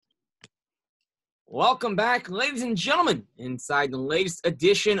Welcome back, ladies and gentlemen, inside the latest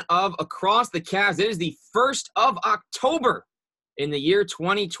edition of Across the Cavs. It is the 1st of October in the year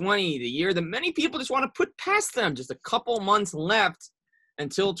 2020, the year that many people just want to put past them. Just a couple months left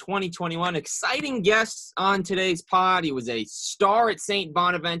until 2021. Exciting guests on today's pod. He was a star at St.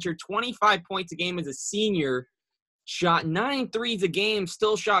 Bonaventure, 25 points a game as a senior, shot 9 threes a game,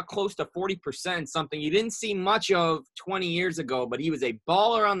 still shot close to 40%, something you didn't see much of 20 years ago, but he was a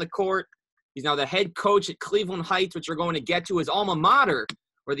baller on the court. He's now the head coach at Cleveland Heights, which we're going to get to his alma mater,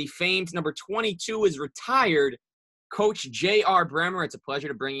 where the famed number 22 is retired. Coach J.R. Bremer, it's a pleasure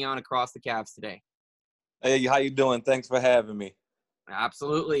to bring you on Across the Cavs today. Hey, how you doing? Thanks for having me.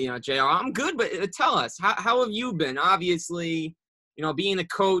 Absolutely. JR, I'm good, but tell us, how have you been? Obviously, being a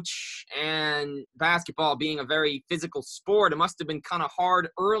coach and basketball being a very physical sport, it must have been kind of hard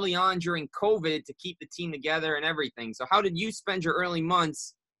early on during COVID to keep the team together and everything. So how did you spend your early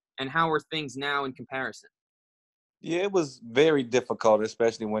months? And how are things now in comparison? Yeah, it was very difficult,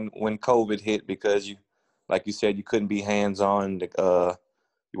 especially when COVID hit, because like you said, you couldn't be hands-on. You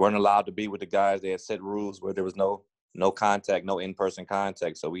weren't allowed to be with the guys. They had set rules where there was no contact, no in-person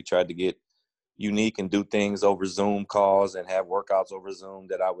contact. So we tried to get unique and do things over Zoom calls and have workouts over Zoom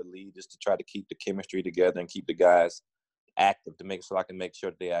that I would lead, just to try to keep the chemistry together and keep the guys active, so I can make sure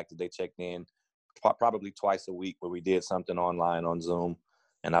that they're active. They checked in probably twice a week where we did something online on Zoom.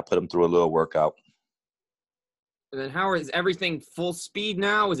 And I put them through a little workout. And then how is everything full speed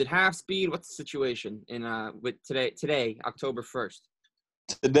now? Is it half speed? What's the situation with today, October 1st?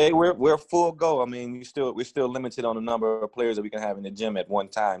 Today we're full go. I mean, we're still limited on the number of players that we can have in the gym at one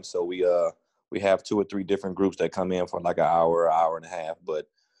time. So we have 2 or 3 different groups that come in for like an hour and a half. But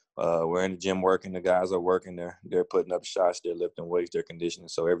we're in the gym working. The guys are working. They're putting up shots. They're lifting weights. They're conditioning.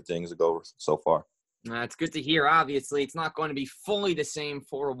 So everything's a go so far. It's good to hear. Obviously, it's not going to be fully the same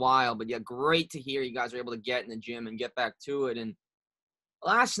for a while, but yeah, great to hear you guys are able to get in the gym and get back to it. And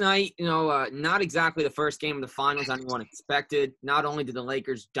last night, not exactly the first game of the finals anyone expected. Not only did the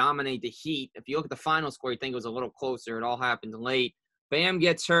Lakers dominate the Heat, if you look at the final score, you think it was a little closer. It all happened late. Bam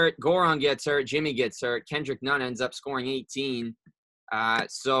gets hurt. Goran gets hurt. Jimmy gets hurt. Kendrick Nunn ends up scoring 18.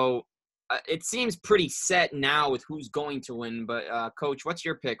 So it seems pretty set now with who's going to win. But, Coach, what's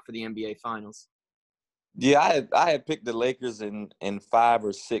your pick for the NBA Finals? Yeah, I had picked the Lakers in 5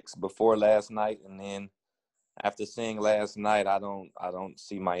 or 6 before last night, and then after seeing last night, I don't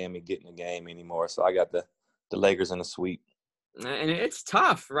see Miami getting the game anymore. So I got the Lakers in a sweep. And it's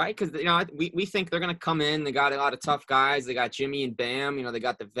tough, right? Because we think they're going to come in. They got a lot of tough guys. They got Jimmy and Bam. They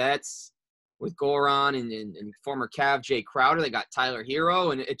got the vets with Goran and former Cav Jay Crowder. They got Tyler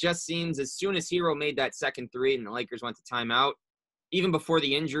Hero, and it just seems as soon as Hero made that second three and the Lakers went to timeout, even before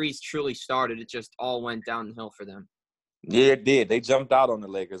the injuries truly started, it just all went downhill for them. Yeah, it did. They jumped out on the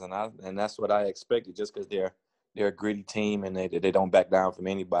Lakers, and that's what I expected, just because they're a gritty team and they don't back down from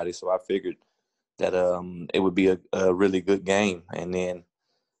anybody. So I figured that it would be a really good game. And then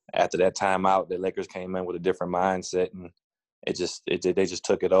after that timeout, the Lakers came in with a different mindset, and they just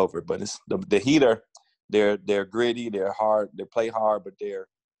took it over. But it's the Heat they're gritty, they're hard, they play hard, but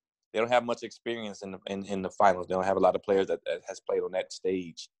they don't have much experience in the finals. They don't have a lot of players that has played on that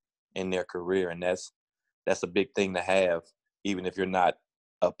stage in their career, and that's a big thing to have, even if you're not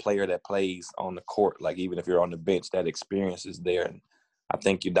a player that plays on the court. Like, even if you're on the bench, that experience is there. And I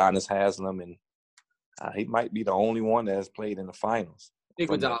think Udonis Haslem, and he might be the only one that has played in the finals.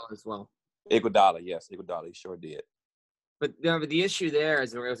 Iguodala as well. Iguodala, yes. Iguodala, he sure did. But the issue there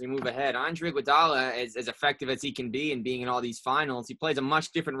is, as we move ahead, Andre Iguodala, as effective as he can be in being in all these finals, he plays a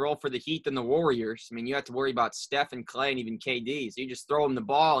much different role for the Heat than the Warriors. I mean, you have to worry about Steph and Clay and even KD. So you just throw him the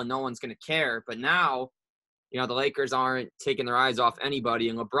ball and no one's going to care. But now, the Lakers aren't taking their eyes off anybody.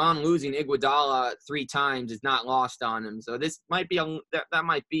 And LeBron losing Iguodala 3 times is not lost on him. So this might be that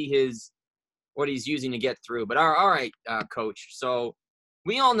might be what he's using to get through. But all right, Coach. So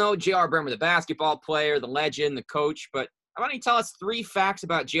we all know J.R. Bremer, the basketball player, the legend, the coach. But why don't you tell us 3 facts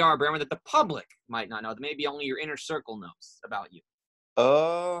about J.R. Bremer that the public might not know, that maybe only your inner circle knows about you?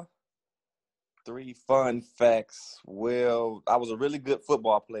 3 fun facts. Well, I was a really good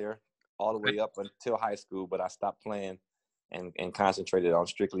football player all the way up until high school, but I stopped playing and concentrated on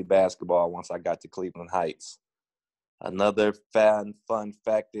strictly basketball once I got to Cleveland Heights. Another fun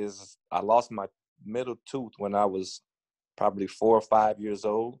fact is I lost my middle tooth when I was probably 4 or 5 years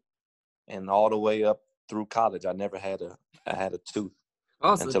old, and all the way up through college, I never had a tooth.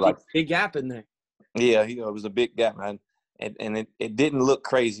 Oh, so a big gap in there. Yeah, it was a big gap, man. And it didn't look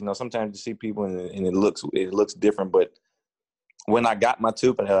crazy. Sometimes you see people and it looks different. But when I got my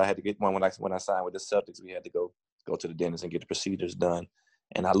tooth, I had to get one when I signed with the Celtics. We had to go to the dentist and get the procedures done.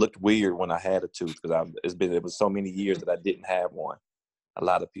 and I looked weird when I had a tooth because it was so many years that I didn't have one. A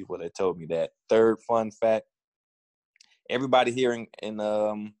lot of people that told me that. Third fun fact: everybody here in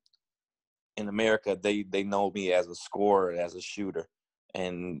America, they know me as a scorer, as a shooter,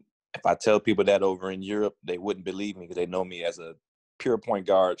 and if I tell people that over in Europe, they wouldn't believe me because they know me as a pure point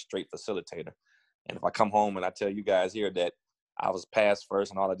guard, straight facilitator. And if I come home and I tell you guys here that I was pass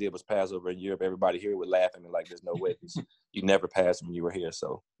first and all I did was pass over in Europe, everybody here would laugh at me like there's no way. You never passed when you were here.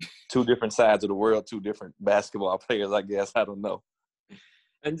 So 2 different sides of the world, 2 different basketball players, I guess. I don't know.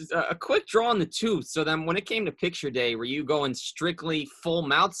 And just a quick draw on the tooth. So then when it came to picture day, were you going strictly full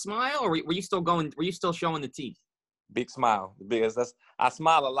mouth smile, or were you still showing the teeth? Big smile. Because I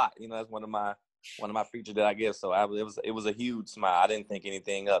smile a lot. You know, that's one of my features that I give. So it was a huge smile. I didn't think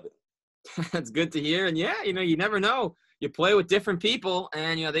anything of it. That's good to hear. And yeah, you never know. You play with different people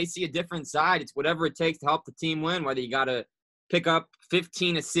and, they see a different side. It's whatever it takes to help the team win, whether you got to pick up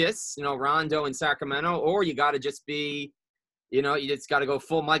 15 assists, Rondo in Sacramento, or you got to just be, you just got to go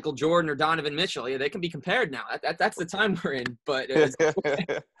full Michael Jordan or Donovan Mitchell. Yeah, they can be compared now. That's the time we're in. But yeah,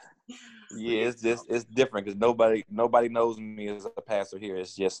 it's different because nobody knows me as a passer here.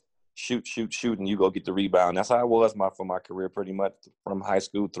 It's just shoot, and you go get the rebound. That's how it was for my career pretty much from high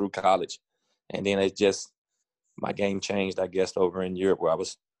school through college. And then it's just my game changed, I guess, over in Europe where I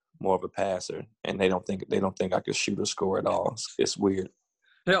was more of a passer, and they don't think I could shoot or score at all. It's weird.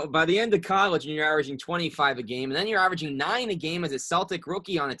 By the end of college, you're averaging 25 a game, and then you're averaging 9 a game as a Celtic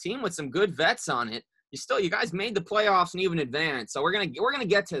rookie on a team with some good vets on it. You guys made the playoffs and even advanced. So we're gonna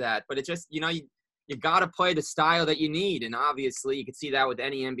get to that, but it's just you got to play the style that you need, and obviously you can see that with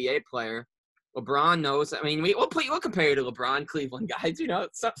any NBA player. LeBron knows. I mean, we'll compare you to LeBron, Cleveland guys.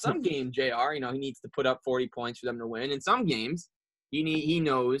 Some games, JR, he needs to put up 40 points for them to win. In some games, he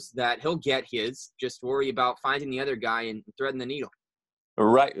knows that he'll get his. Just worry about finding the other guy and threading the needle.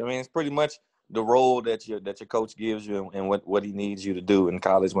 Right. I mean, it's pretty much the role that your coach gives you and what he needs you to do. In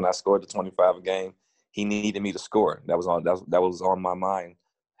college, when I scored the 25 a game, he needed me to score. That was on my mind.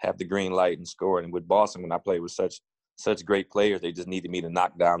 Have the green light and score. And with Boston, when I played with such great players, they just needed me to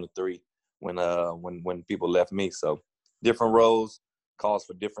knock down the 3 when people left me. So different roles calls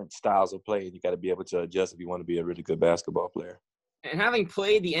for different styles of play, and you got to be able to adjust if you want to be a really good basketball player. And having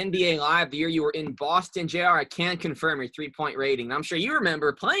played the NBA Live the year you were in Boston, JR, I can confirm your 3-point rating. I'm sure you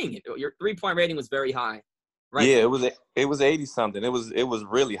remember playing it. Your 3-point rating was very high, right? Yeah, it was 80 something. It was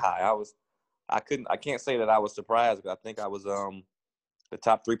really high. I can't say that I was surprised, but I think I was the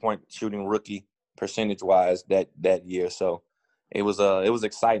top 3-point shooting rookie percentage wise that year. So it was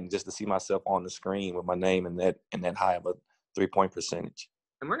exciting just to see myself on the screen with my name and that high of a 3-point percentage.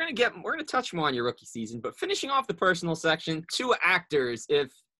 And we're gonna touch more on your rookie season, but finishing off the personal section, 2 actors.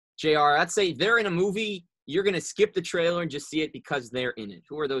 If JR, I'd say they're in a movie, you're gonna skip the trailer and just see it because they're in it.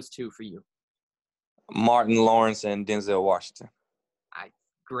 Who are those 2 for you? Martin Lawrence and Denzel Washington.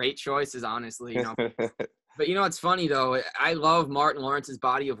 Great choices, honestly. But it's funny though. I love Martin Lawrence's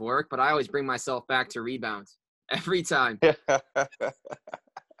body of work, but I always bring myself back to rebounds every time.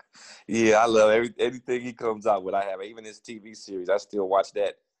 Yeah, I love everything he comes out with. I have even his TV series. I still watch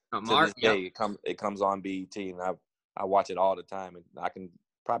that to this day. Yep. It comes on BET, and I watch it all the time, and I can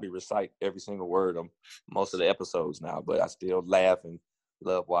probably recite every single word of most of the episodes now. But I still laugh and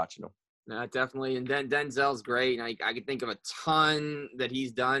love watching them. Definitely, and Denzel's great. And I can think of a ton that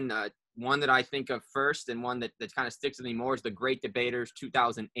he's done. One that I think of first, and one that kind of sticks with me more is The Great Debaters,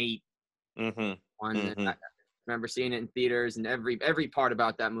 2008. Mm-hmm. One that I remember seeing it in theaters, and every part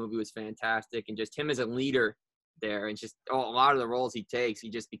about that movie was fantastic. And just him as a leader there, and just a lot of the roles he takes, he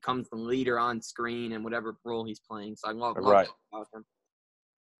just becomes the leader on screen and whatever role he's playing. So I love right. about him.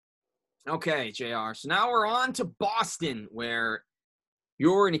 Okay, JR. So now we're on to Boston, where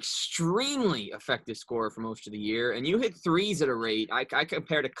you're an extremely effective scorer for most of the year, and you hit threes at a rate. I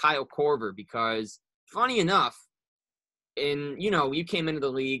compare to Kyle Korver because, funny enough, you came into the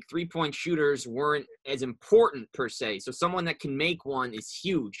league, 3-point shooters weren't as important per se. So someone that can make one is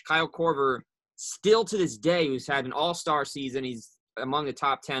huge. Kyle Korver, still to this day, who's had an all-star season, he's among the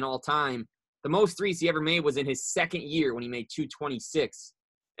top 10 all time. The most threes he ever made was in his second year when he made 226.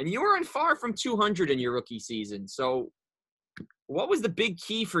 And you weren't far from 200 in your rookie season. So what was the big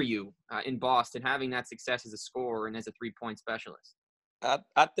key for you in Boston, having that success as a scorer and as a 3-point specialist?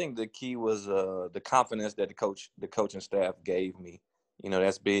 I think the key was the confidence that the coaching staff gave me.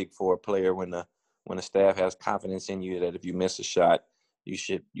 That's big for a player when the staff has confidence in you that if you miss a shot, you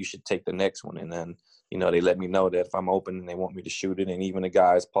should take the next one. And then they let me know that if I'm open and they want me to shoot it, and even the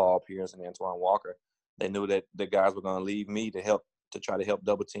guys Paul Pierce and Antoine Walker, they knew that the guys were going to leave me to try to help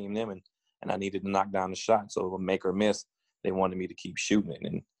double team them, and I needed to knock down the shot. So it would make or miss. they wanted me to keep shooting it.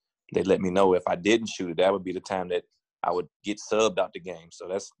 And they let me know if I didn't shoot it, that would be the time that I would get subbed out the game. So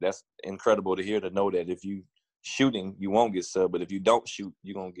that's incredible to hear, to know that if you shooting, you won't get subbed, but if you don't shoot,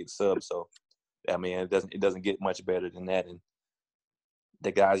 you're gonna get subbed. So I mean, it doesn't get much better than that. And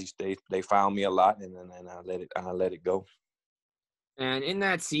the guys, they found me a lot, and I let it go. And in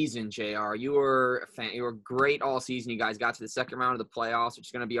that season, JR, you were great all season. You guys got to the second round of the playoffs, which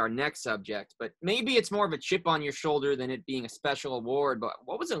is going to be our next subject. But maybe it's more of a chip on your shoulder than it being a special award. But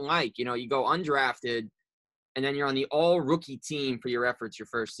what was it like? You know, you go undrafted, and then you're on the all-rookie team for your efforts your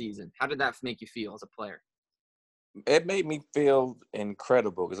first season. How did that make you feel as a player? It made me feel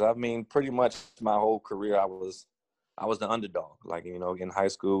incredible because, I mean, pretty much my whole career I was the underdog. Like, you know, in high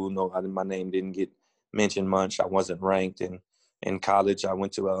school, my name didn't get mentioned much. I wasn't ranked. And in college, I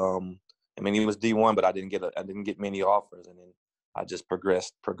went to I mean, it was D1, but I didn't get many offers. And then I just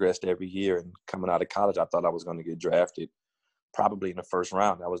progressed every year. And coming out of college, I thought I was going to get drafted probably in the first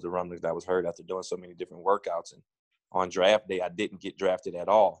round. That was the rumblings that was heard after doing so many different workouts. And on draft day, I didn't get drafted at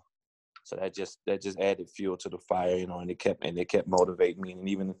all. So that just added fuel to the fire, you know, and it kept motivating me. And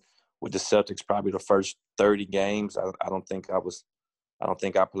even with the Celtics, probably the first 30 games, I don't think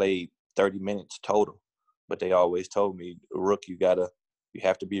I played 30 minutes total. But they always told me, Rook, you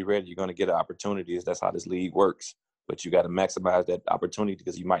have to be ready. You're going to get opportunities. That's how this league works. But you got to maximize that opportunity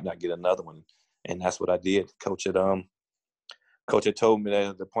because you might not get another one. And that's what I did. Coach had told me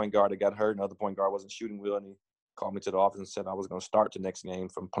that the point guard that got hurt, another point guard wasn't shooting well, and he called me to the office and said I was going to start the next game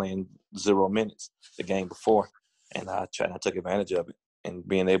from playing 0 minutes the game before. And I took advantage of it. And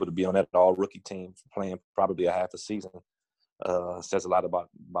being able to be on that all-rookie team, playing probably a half a season, says a lot about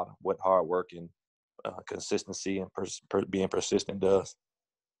what hard work and consistency and being persistent does.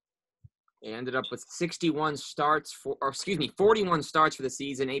 He ended up with 41 starts for the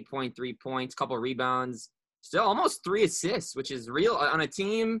season, 8.3 points, couple of rebounds, still almost 3 assists, which is real on a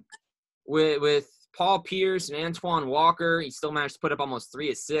team with Paul Pierce and Antoine Walker. He still managed to put up almost 3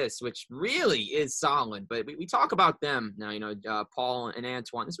 assists, which really is solid. But we talk about them now, you know, Paul and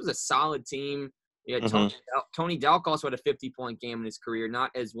Antoine. This was a solid team. You had Tony Delk also had a 50-point game in his career, not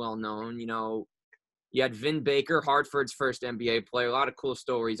as well known. You know, you had Vin Baker, Hartford's first NBA player. A lot of cool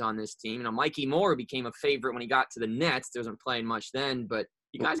stories on this team. You know, Mikey Moore became a favorite when he got to the Nets. He wasn't playing much then, but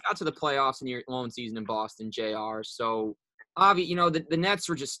you guys got to the playoffs in your lone season in Boston, JR. So, you know, the Nets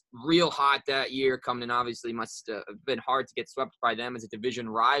were just real hot that year coming in. Obviously, must have been hard to get swept by them as a division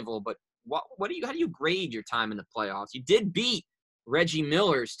rival. But how do you grade your time in the playoffs? You did beat Reggie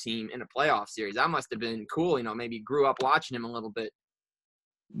Miller's team in a playoff series. That must have been cool. You know, maybe you grew up watching him a little bit.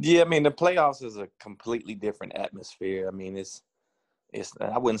 Yeah, I mean, the playoffs is a completely different atmosphere. I mean, it's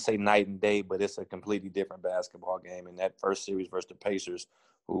I wouldn't say night and day, but it's a completely different basketball game. And that first series versus the Pacers,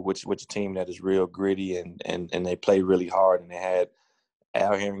 which a team that is real gritty and they play really hard. And they had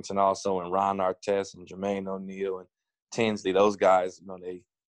Al Harrington also, and Ron Artest and Jermaine O'Neal and Tinsley. Those guys, you know,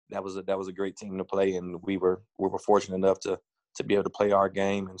 that was a great team to play. And we were fortunate enough to be able to play our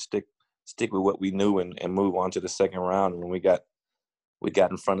game and stick with what we knew and move on to the second round. And when we got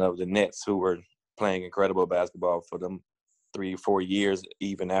in front of the Nets, who were playing incredible basketball for them 3-4 years.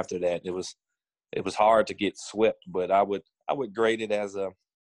 Even after that, it was hard to get swept. But I would grade it as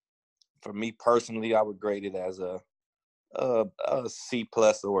for me personally, I would grade it as a C+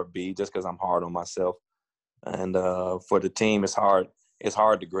 or a B, just because I'm hard on myself. And for the team, it's hard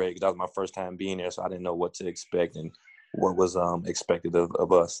to grade. That was my first time being there, so I didn't know what to expect and what was expected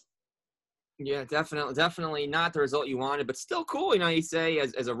of us. Yeah, definitely not the result you wanted, but still cool. You know, you say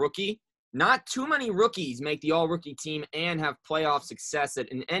as a rookie, not too many rookies make the all-rookie team and have playoff success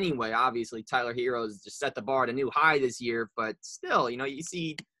in any way. Obviously, Tyler Herro's just set the bar at a new high this year, but still, you know, you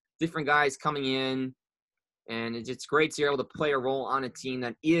see different guys coming in, and it's great to be able to play a role on a team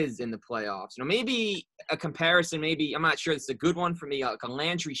that is in the playoffs. You know, maybe a comparison, I'm not sure this is a good one for me, like a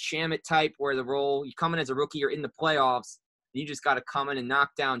Landry Shamet type, where the role, you come in as a rookie, you're in the playoffs, you just got to come in and knock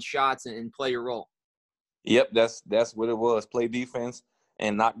down shots and play your role. Yep, that's what it was. Play defense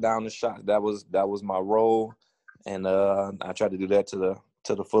and knock down the shot. That was my role, and I tried to do that to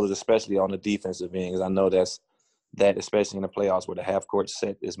the fullest, especially on the defensive end, because I know that especially in the playoffs where the half court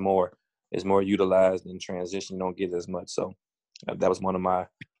set is more utilized in transition. You don't get as much. So that was one of my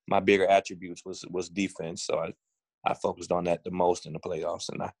bigger attributes was defense. So I focused on that the most in the playoffs,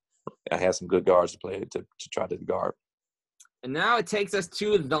 and I had some good guards to play to try to guard. And now it takes us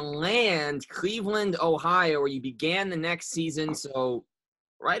to the land, Cleveland, Ohio, where you began the next season. So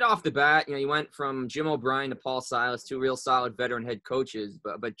right off the bat, you know, you went from Jim O'Brien to Paul Silas, 2 real solid veteran head coaches.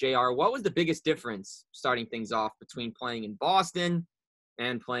 But JR, what was the biggest difference starting things off between playing in Boston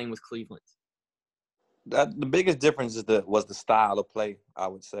and playing with Cleveland? The biggest difference was the style of play. I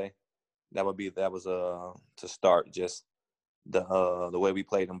would say that was to start just the way we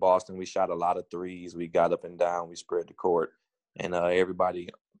played in Boston. We shot a lot of threes. We got up and down. We spread the court, and everybody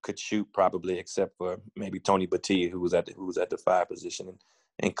could shoot probably except for maybe Tony Battia, who was at the 5 position.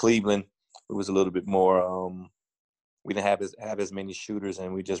 In Cleveland, it was a little bit more. We didn't have as many shooters,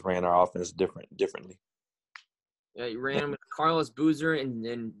 and we just ran our offense differently. Yeah, you ran with Carlos Boozer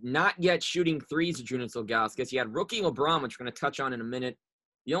and not yet shooting threes to Jonas Ilgauskas. You had rookie LeBron, which we're going to touch on in a minute.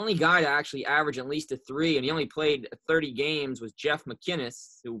 The only guy to actually average at least a 3, and he only played 30 games, was Jeff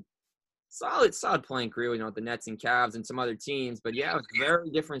McInnes, who solid playing career, with the Nets and Cavs and some other teams. But yeah, it was very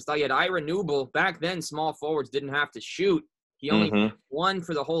different style. You had Ira Newble. Back then, small forwards didn't have to shoot. He only won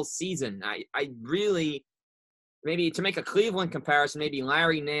for the whole season. I really, maybe to make a Cleveland comparison, maybe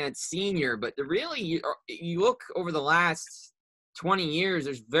Larry Nance Sr., but really, you look over the last 20 years,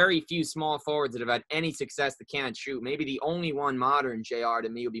 there's very few small forwards that have had any success that can't shoot. Maybe the only one modern, JR, to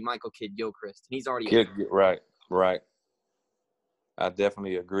me, would be Michael Kidd-Gilchrist. And he's already right. I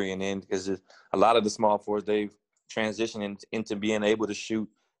definitely agree. And then because a lot of the small forwards, they've transitioned into being able to shoot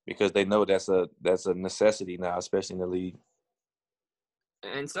because they know that's a necessity now, especially in the league.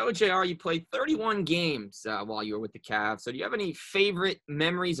 And so, JR, you played 31 games while you were with the Cavs. So do you have any favorite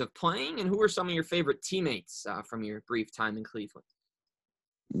memories of playing? And who are some of your favorite teammates from your brief time in Cleveland?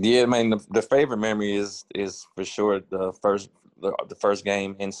 Yeah, man, the favorite memory is for sure the first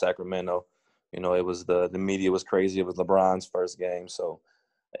game in Sacramento. It was the media was crazy. It was LeBron's first game. So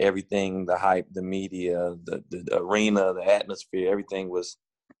everything, the hype, the media, the arena, the atmosphere, everything was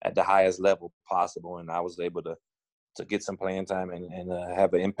at the highest level possible. And I was able to get some playing time and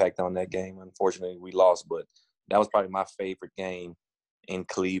have an impact on that game. Unfortunately, we lost, but that was probably my favorite game in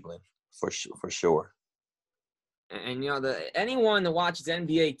Cleveland for sure. And, anyone that watches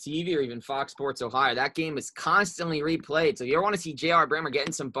NBA TV or even Fox Sports Ohio, that game is constantly replayed. So you ever want to see J.R. Bremer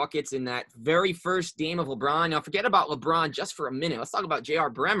getting some buckets in that very first game of LeBron? Now, forget about LeBron just for a minute. Let's talk about J.R.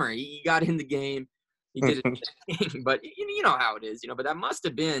 Bremer. He got in the game. He did it. But you know how it is, But that must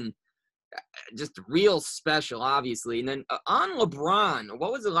have been just real special, obviously. And then on LeBron,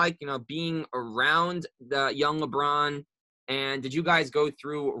 what was it like, being around the young LeBron? And did you guys go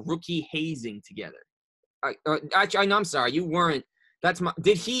through rookie hazing together? Actually, I'm sorry, you weren't. Was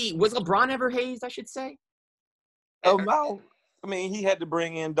LeBron ever hazed, I should say? No. I mean, he had to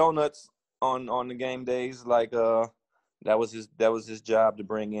bring in donuts on the game days. Like that was his job, to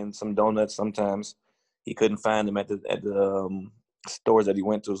bring in some donuts. Sometimes he couldn't find them at the stores that he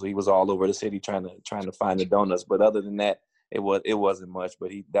went to, so he was all over the city trying to find the donuts. But other than that, it wasn't much.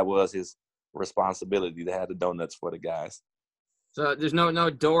 But that was his responsibility to have the donuts for the guys. So there's no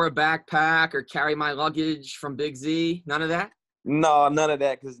Dora backpack or carry my luggage from Big Z? None of that? No, none of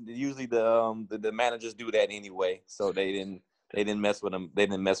that, because usually the managers do that anyway. So they didn't mess with him. They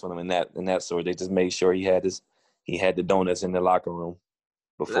didn't mess with him in that sort. They just made sure he had the donuts in the locker room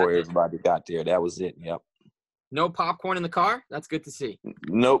before everybody got there. That was it. Yep. No popcorn in the car? That's good to see.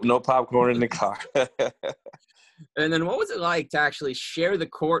 Nope, no popcorn in the car. And then what was it like to actually share the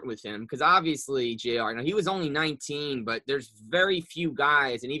court with him? Because obviously, JR, he was only 19, but there's very few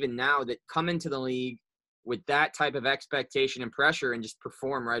guys, and even now, that come into the league with that type of expectation and pressure and just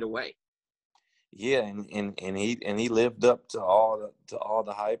perform right away. Yeah, and he lived up to all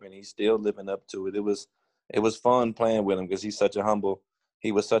the hype, and he's still living up to it. It was fun playing with him because he was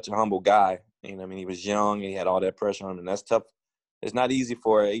such a humble guy. He was young, and he had all that pressure on him, and that's tough. It's not easy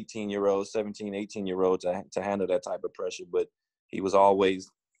for an 18-year-old, 17, 18-year-old to handle that type of pressure, but he was always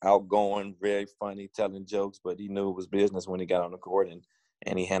outgoing, very funny, telling jokes, but he knew it was business when he got on the court,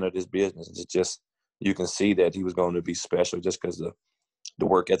 and he handled his business. It's just, you can see that he was going to be special just because of the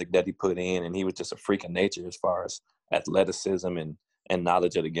work ethic that he put in, and he was just a freak of nature as far as athleticism and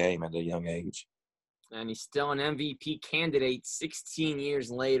knowledge of the game at a young age. And he's still an MVP candidate 16 years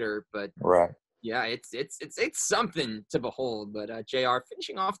later, but right. Yeah, it's something to behold. But JR,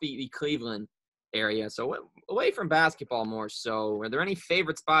 finishing off the Cleveland area, so away from basketball more so, are there any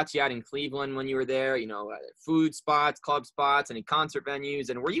favorite spots you had in Cleveland when you were there? Food spots, club spots, any concert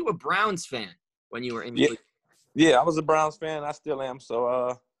venues? And were you a Browns fan when you were in Cleveland? Yeah, I was a Browns fan. I still am.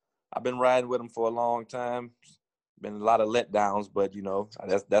 So I've been riding with them for a long time. Been a lot of letdowns, but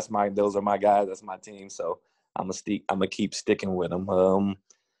those are my guys. That's my team. So I'm gonna keep sticking with them.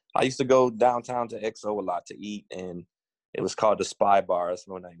 I used to go downtown to XO a lot to eat, and it was called the Spy Bars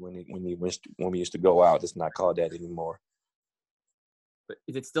when we used to go out. It's not called that anymore. But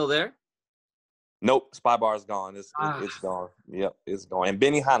is it still there? Nope, Spy Bar's gone. It's gone. Yep, it's gone. And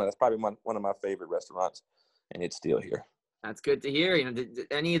Benihana, that's probably one of my favorite restaurants, and it's still here. That's good to hear. Did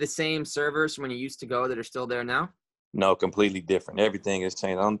any of the same servers from when you used to go that are still there now? No, completely different. Everything has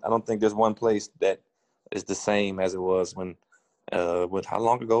changed. I don't think there's one place that is the same as it was when. How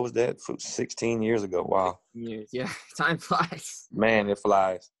long ago was that? 16 years ago. Wow, Years. Yeah, time flies. man, it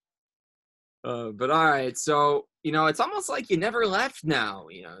flies. But all right, so it's almost like you never left now,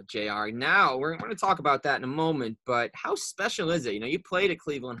 JR. Now we're going to talk about that in a moment, but how special is it? You played at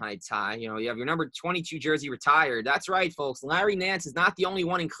Cleveland Heights High. You have your number 22 jersey retired. That's right, folks. Larry Nance is not the only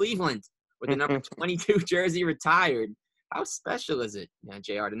one in Cleveland with the number 22 jersey retired. How special is it,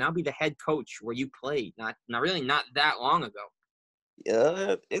 JR, to now be the head coach where you played? Not that long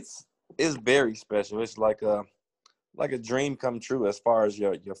ago. It's very special. It's like a dream come true as far as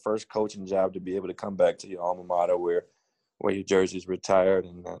your first coaching job, to be able to come back to your alma mater where your jersey's retired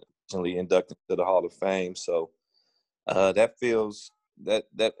and recently inducted to the Hall of Fame. So that feels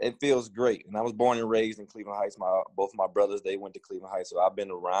it feels great. And I was born and raised in Cleveland Heights. Both my brothers, they went to Cleveland Heights, so I've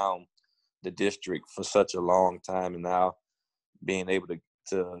been around the district for such a long time, and now being able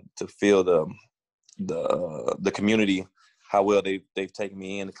to feel the community, how well they've taken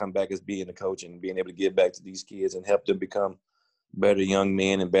me in to come back as being a coach and being able to give back to these kids and help them become better young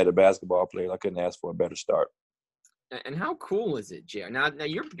men and better basketball players. I couldn't ask for a better start. And how cool is it, JR? Now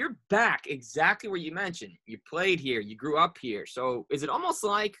you're back exactly where you mentioned. You played here, you grew up here. So is it almost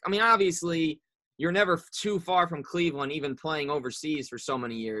like, obviously you're never too far from Cleveland, even playing overseas for so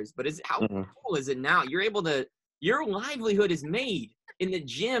many years. But how cool is it now? You're able to, your livelihood is made in the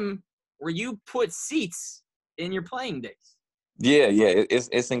gym where you put seats in your playing days. Yeah,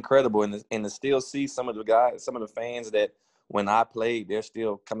 it's incredible, and to still see some of the fans that when I played, they're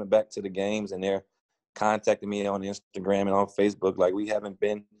still coming back to the games and they're contacting me on Instagram and on Facebook. Like, we haven't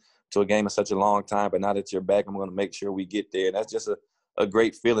been to a game in such a long time, but now that you're back, I'm going to make sure we get there. And that's just a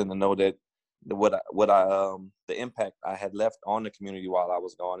great feeling to know that the impact I had left on the community while I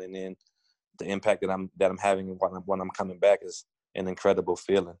was gone, and then the impact that I'm having when I'm coming back is an incredible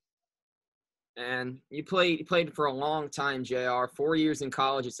feeling. And you played for a long time, JR. 4 years in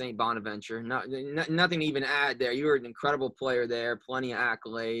college at St. Bonaventure. Nothing to even add there. You were an incredible player there, plenty of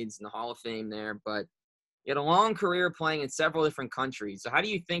accolades in the Hall of Fame there. But you had a long career playing in several different countries. So how do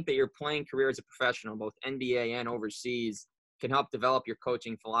you think that your playing career as a professional, both NBA and overseas, can help develop your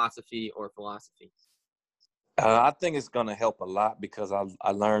coaching philosophy or philosophies? I think it's going to help a lot because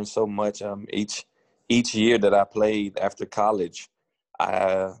I learned so much each year that I played after college.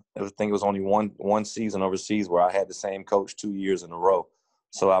 I think it was only one season overseas where I had the same coach 2 years in a row.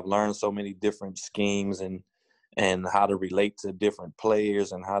 So I've learned so many different schemes and how to relate to different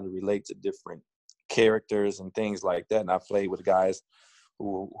players and how to relate to different characters and things like that. And I played with guys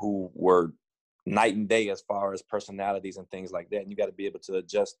who were night and day as far as personalities and things like that. And you got to be able to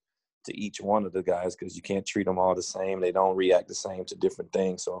adjust to each one of the guys because you can't treat them all the same. They don't react the same to different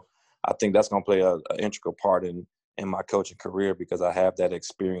things. So I think that's going to play an integral part in my coaching career because I have that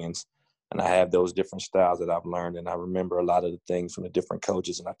experience and I have those different styles that I've learned. And I remember a lot of the things from the different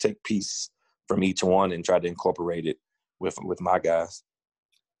coaches, and I take pieces from each one and try to incorporate it with my guys.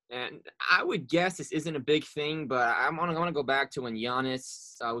 And I would guess this isn't a big thing, but I want to go back to when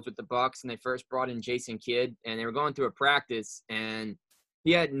Giannis was with the Bucks and they first brought in Jason Kidd, and they were going through a practice, and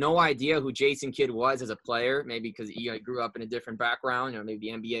he had no idea who Jason Kidd was as a player, maybe because he grew up in a different background.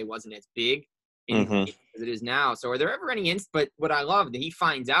 Maybe the NBA wasn't as big as it is now. So are there ever any but what I love that he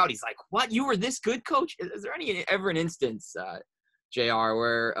finds out, he's like, what, you were this good, coach? Is there ever an instance, JR,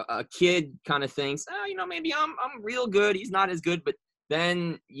 where a kid kind of thinks, maybe I'm real good, he's not as good, but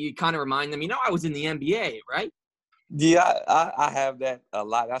then you kind of remind them, I was in the NBA, right? Yeah, I have that a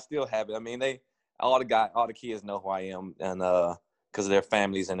lot. I still have it. I mean, all the kids know who I am, and because of their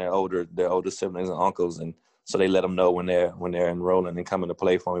families and their older siblings and uncles, and so they let them know when they're enrolling and coming to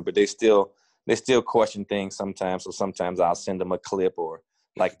play for me. But they still question things sometimes. So sometimes I'll send them a clip, or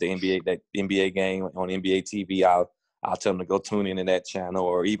like that NBA game on NBA TV. I'll tell them to go tune in to that channel,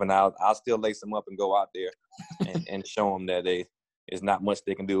 or even I'll still lace them up and go out there and show them that there's not much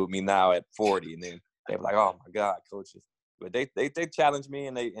they can do with me now at 40. And then they're like, oh my God, coaches. But they challenge me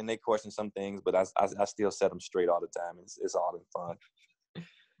and they question some things, but I still set them straight all the time. It's all in fun.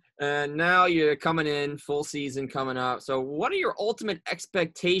 And now you're coming in, full season coming up. So what are your ultimate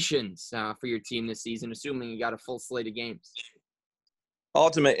expectations for your team this season, assuming you got a full slate of games?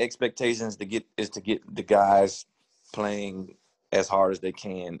 Ultimate expectations is to get the guys playing as hard as they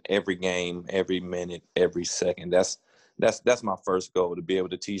can every game, every minute, every second. That's my first goal, to be able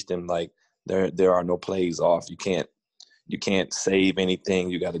to teach them like there are no plays off. You can't save anything.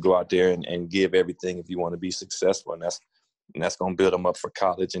 You got to go out there and give everything if you want to be successful. And that's going to build them up for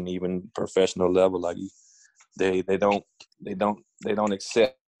college and even professional level. Like they don't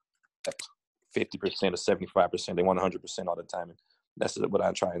accept 50% or 75%. They want 100% all the time. And that's what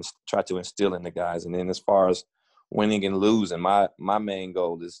I try to instill in the guys. And then as far as winning and losing, my main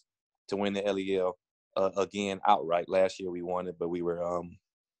goal is to win the LEL again outright. Last year we won it, but we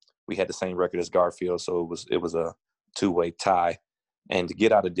had the same record as Garfield, so it was a two-way tie. And to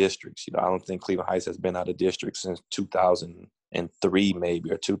get out of districts, I don't think Cleveland Heights has been out of districts since 2003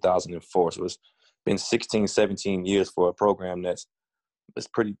 maybe, or 2004. So it's been 16, 17 years for a program that's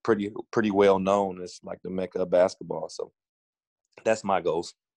pretty well known. It's like the Mecca of basketball. So that's my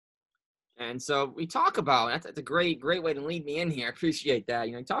goals. And so we talk about that's a great way to lead me in here. I appreciate that.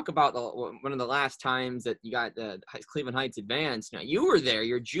 Talk about one of the last times that you got the Cleveland Heights advanced. Now you were there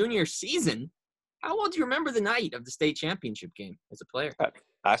your junior season. How well do you remember the night of the state championship game as a player?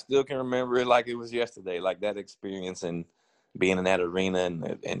 I still can remember it like it was yesterday, like that experience and being in that arena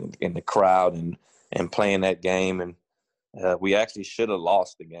and in the crowd and playing that game. And we actually should have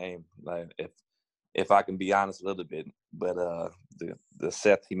lost the game, like if I can be honest a little bit. But the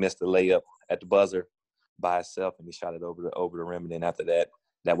Seth, he missed the layup at the buzzer by himself, and he shot it over the rim. And then after that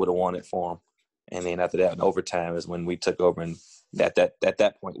would have won it for him. And then after that, in overtime is when we took over, and at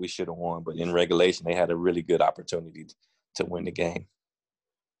that point we should have won. But in regulation, they had a really good opportunity to win the game.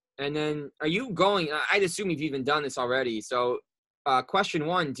 And then, are you going? I'd assume you've even done this already. So, question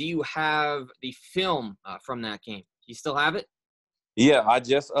one: do you have the film from that game? Do you still have it? Yeah, I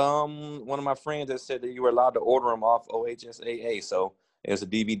just one of my friends that said that you were allowed to order them off OHSAA. So there's a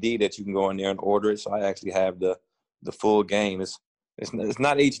DVD that you can go in there and order it. So I actually have the full game. It's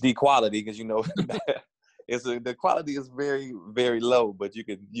not HD quality because the quality is very, very low, but you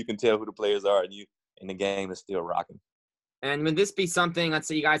can tell who the players are, and the game is still rocking. And would this be something, let's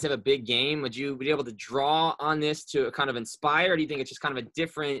say you guys have a big game, would you be able to draw on this to kind of inspire, or do you think it's just kind of a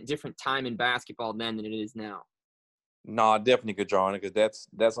different time in basketball then than it is now? No, I definitely could draw on it because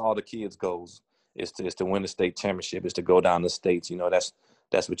that's all the kids' goals is to win the state championship, is to go down the states.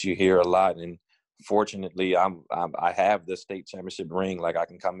 That's what you hear a lot. And fortunately, I have the state championship ring. Like I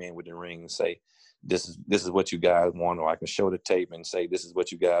can come in with the ring and say, this is what you guys want, or I can show the tape and say this is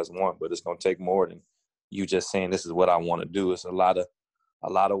what you guys want. But it's gonna take more than you just saying this is what I want to do. It's a lot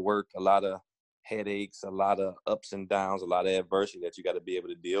of work, a lot of headaches, a lot of ups and downs, a lot of adversity that you got to be able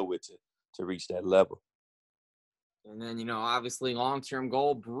to deal with to reach that level. And then, obviously long-term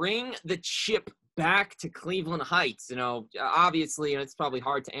goal, bring the chip back to Cleveland Heights. Obviously, it's probably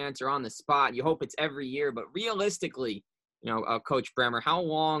hard to answer on the spot. You hope it's every year, but realistically, Coach Bremer, how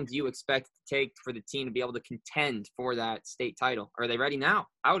long do you expect it to take for the team to be able to contend for that state title? Are they ready now?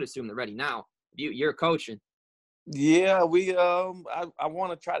 I would assume they're ready now. You're coaching. Yeah, we I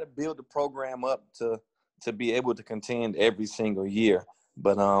want to try to build the program up to be able to contend every single year.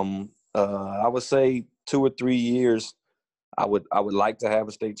 But I would say 2 or 3 years I would like to have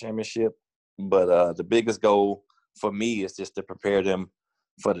a state championship. But the biggest goal for me is just to prepare them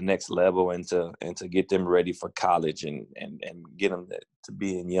for the next level and to get them ready for college and get them to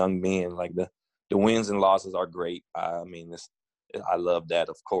being young men. Like the wins and losses are great. I love that,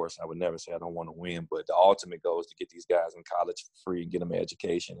 of course. I would never say I don't want to win, but the ultimate goal is to get these guys in college for free and get them an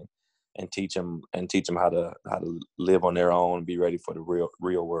education and teach them how to live on their own and be ready for the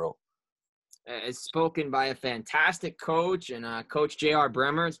real world. It's spoken by a fantastic coach, and Coach J.R.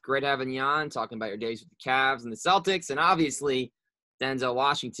 Bremer. It's great having you on, talking about your days with the Cavs and the Celtics, and obviously Denzel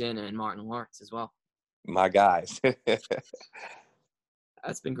Washington and Martin Lawrence as well. My guys.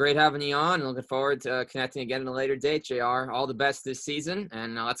 It's been great having you on, and looking forward to connecting again at a later date, JR. All the best this season,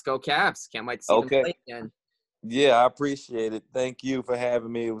 and let's go Cavs. Can't wait to see them play again. Yeah, I appreciate it. Thank you for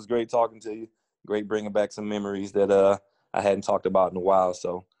having me. It was great talking to you. Great bringing back some memories that I hadn't talked about in a while,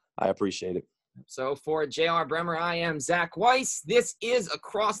 so I appreciate it. So for J.R. Bremer, I am Zach Weiss. This is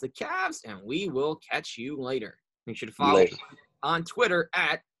Across the Cavs, and we will catch you later. Make sure to follow on Twitter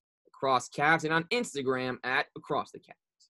at Across Cavs and on Instagram at Across the Cavs.